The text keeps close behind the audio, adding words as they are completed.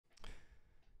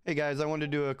Hey guys, I wanted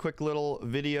to do a quick little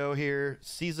video here.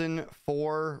 Season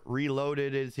 4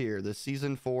 Reloaded is here. The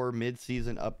Season 4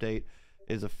 mid-season update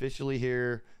is officially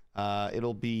here.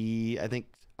 It'll be, I think,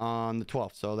 on the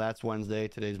 12th. So that's Wednesday.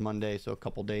 Today's Monday. So a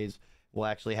couple days we'll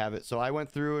actually have it. So I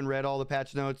went through and read all the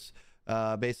patch notes,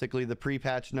 basically the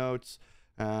pre-patch notes,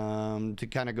 to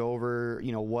kind of go over,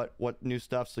 you know, what new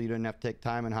stuff, so you didn't have to take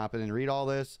time and hop in and read all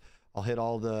this. I'll hit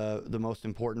all the most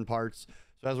important parts.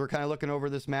 So as we're kind of looking over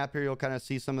this map here, you'll kind of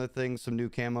see some of the things, some new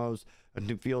camos, a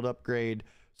new field upgrade,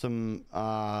 some,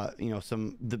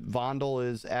 the Vondel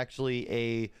is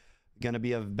actually going to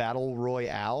be a battle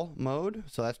royale mode.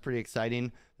 So that's pretty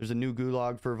exciting. There's a new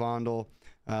gulag for Vondel,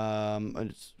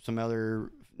 some other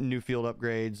new field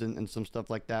upgrades and some stuff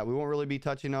like that. We won't really be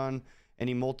touching on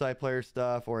any multiplayer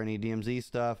stuff or any DMZ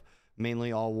stuff,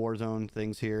 mainly all Warzone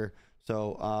things here.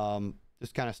 So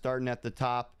just kind of starting at the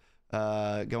top,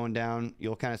 going down,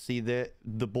 you'll kind of see the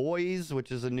Boys, which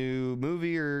is a new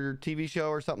movie or TV show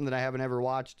or something that I haven't ever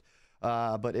watched,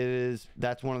 but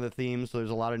that's one of the themes. So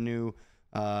there's a lot of new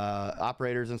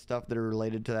operators and stuff that are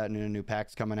related to that, and new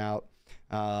packs coming out.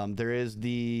 There is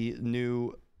the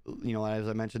new, as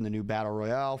I mentioned, the new battle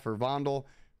royale for Vondel.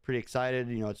 Pretty excited.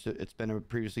 It's been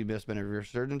previously been a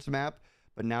resurgence map,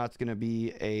 but now it's going to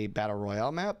be a battle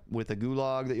royale map with a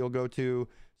gulag that you'll go to.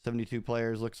 72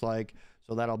 players looks like,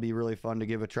 so that'll be really fun to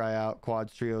give a try out.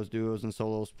 Quads, trios, duos, and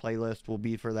solos playlist will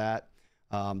be for that.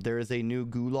 There is a new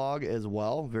gulag as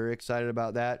well. Very excited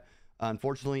about that.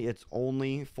 Unfortunately, it's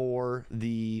only for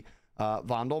the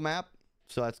Vondel map,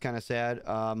 so that's kind of sad.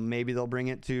 Maybe they'll bring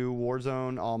it to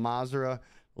Warzone Al Mazrah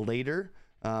later.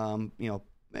 I'm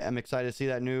excited to see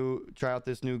try out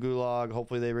this new gulag.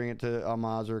 Hopefully they bring it to Al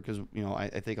Mazrah, because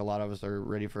I think a lot of us are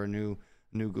ready for a new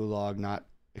gulag. Not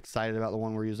excited about the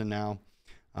one we're using now.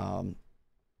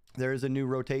 There is a new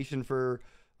rotation for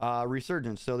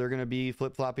Resurgence, so they're going to be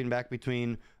flip-flopping back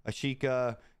between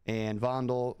Ashika and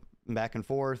Vondel, back and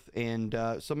forth, and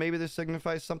so maybe this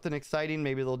signifies something exciting.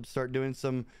 Maybe they'll start doing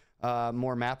some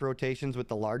more map rotations with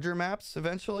the larger maps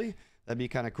eventually. That'd be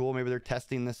kind of cool. Maybe they're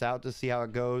testing this out to see how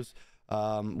it goes.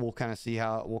 We'll kind of see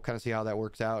how that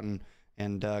works out,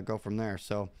 and go from there.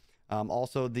 So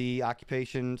also the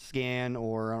occupation scan,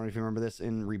 or I don't know if you remember this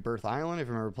in Rebirth Island, if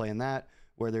you remember playing that,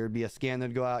 where there would be a scan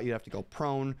that'd go out, you'd have to go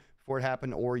prone before it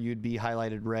happened, or you'd be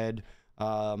highlighted red.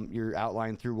 You're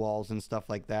outlined through walls and stuff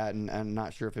like that, and I'm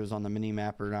not sure if it was on the mini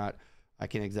map or not. I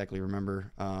can't exactly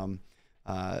remember.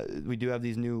 We do have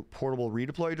these new portable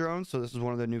redeploy drones, so this is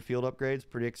one of the new field upgrades.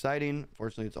 Pretty exciting.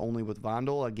 Fortunately, it's only with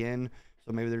Vondel again,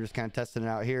 so maybe they're just kind of testing it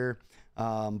out here.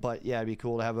 But yeah, it'd be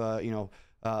cool to have a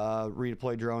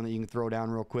redeploy drone that you can throw down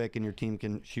real quick and your team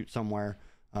can shoot somewhere.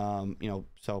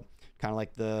 So kind of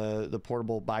like the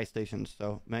portable buy stations.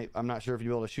 So I'm not sure if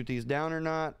you'll be able to shoot these down or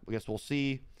not. I guess we'll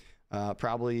see.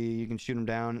 Probably you can shoot them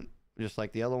down just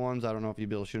like the other ones. I don't know if you'll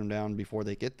be able to shoot them down before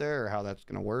they get there or how that's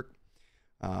going to work.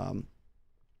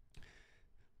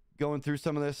 Going through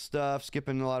some of this stuff,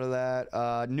 skipping a lot of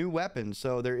that. New weapons.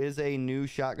 So there is a new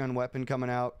shotgun weapon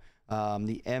coming out,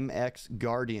 the MX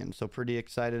Guardian. So pretty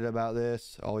excited about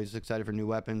this. Always excited for new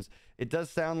weapons. It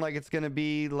does sound like it's going to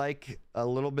be like a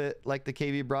little bit like the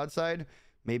KV Broadside,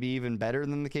 maybe even better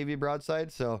than the KV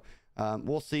Broadside. So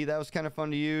we'll see. That was kind of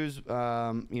fun to use.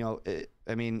 It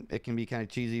can be kind of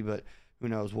cheesy, but who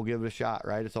knows? We'll give it a shot,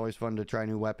 right? It's always fun to try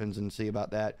new weapons and see about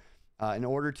that. In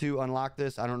order to unlock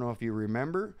this, I don't know if you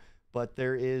remember, but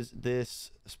there is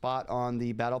this spot on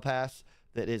the battle pass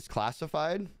that is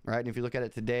classified, right? And if you look at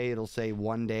it today, it'll say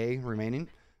 1 day remaining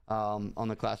on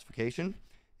the classification.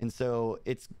 And so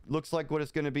it looks like what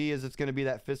it's going to be is it's going to be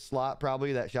that 5th slot,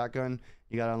 probably that shotgun.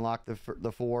 You got to unlock the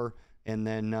 4, and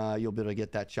then you'll be able to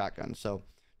get that shotgun. So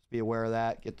just be aware of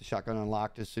that. Get the shotgun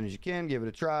unlocked as soon as you can. Give it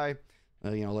a try.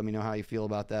 Let me know how you feel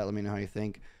about that. Let me know how you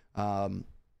think.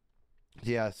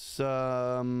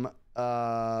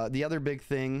 The other big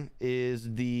thing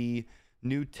is the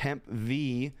new Temp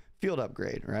V field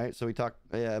upgrade, right? So we talked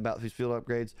about these field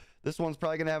upgrades. This one's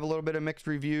probably going to have a little bit of mixed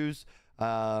reviews.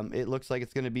 It looks like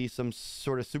it's going to be some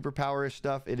sort of superpower-ish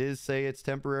stuff. It is say it's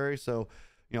temporary, so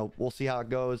we'll see how it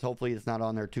goes. Hopefully it's not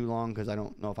on there too long, because I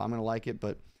don't know if I'm going to like it,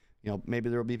 but maybe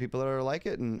there will be people that are like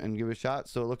it and give it a shot.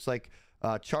 So it looks like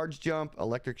charge jump,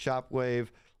 electric shockwave,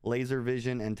 laser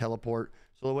vision, and teleport.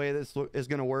 So the way this is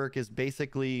going to work is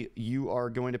basically you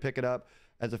are going to pick it up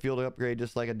as a field upgrade,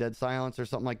 just like a Dead Silence or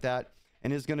something like that,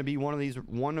 and it's going to be one of these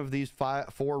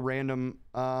 4 random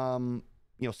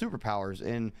superpowers.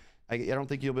 And I don't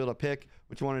think you'll be able to pick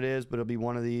which one it is, but it'll be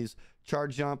one of these.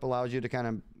 Charge jump allows you to kind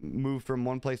of move from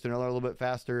one place to another a little bit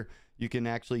faster. you can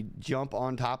actually jump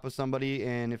on top of somebody,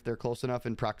 and if they're close enough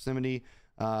in proximity,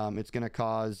 it's going to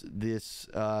cause this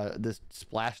this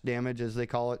splash damage, as they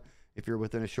call it, if you're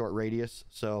within a short radius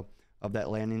of that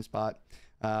landing spot.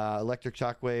 Electric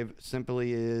shockwave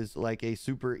simply is like a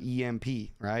super EMP,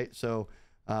 right? So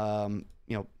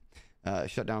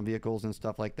shut down vehicles and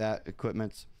stuff like that,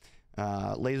 equipments.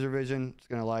 Laser vision, it's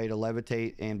going to allow you to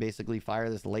levitate and basically fire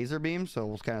this laser beam, so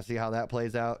we'll kind of see how that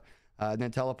plays out. And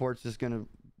then teleport's just going to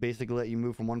basically let you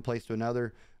move from one place to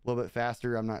another a little bit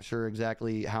faster. I'm not sure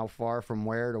exactly how far from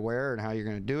where to where and how you're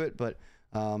going to do it, but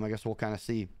I guess we'll kind of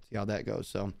see how that goes.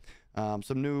 So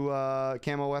some new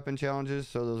camo weapon challenges,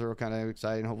 so those are kind of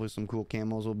exciting. Hopefully some cool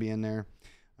camos will be in there.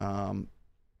 The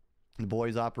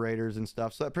boys operators and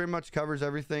stuff. So that pretty much covers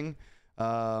everything.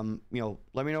 Let me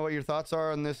know what your thoughts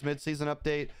are on this mid-season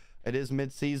update. It is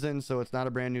mid-season, so it's not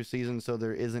a brand new season, so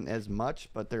there isn't as much,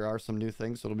 but there are some new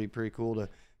things, so it'll be pretty cool to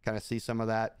kind of see some of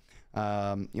that.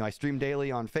 I stream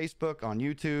daily on Facebook, on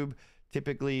YouTube.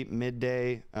 Typically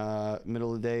midday,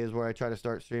 middle of the day is where I try to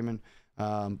start streaming.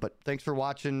 But thanks for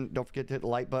watching. Don't forget to hit the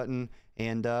like button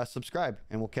and subscribe,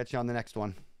 and we'll catch you on the next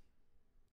one.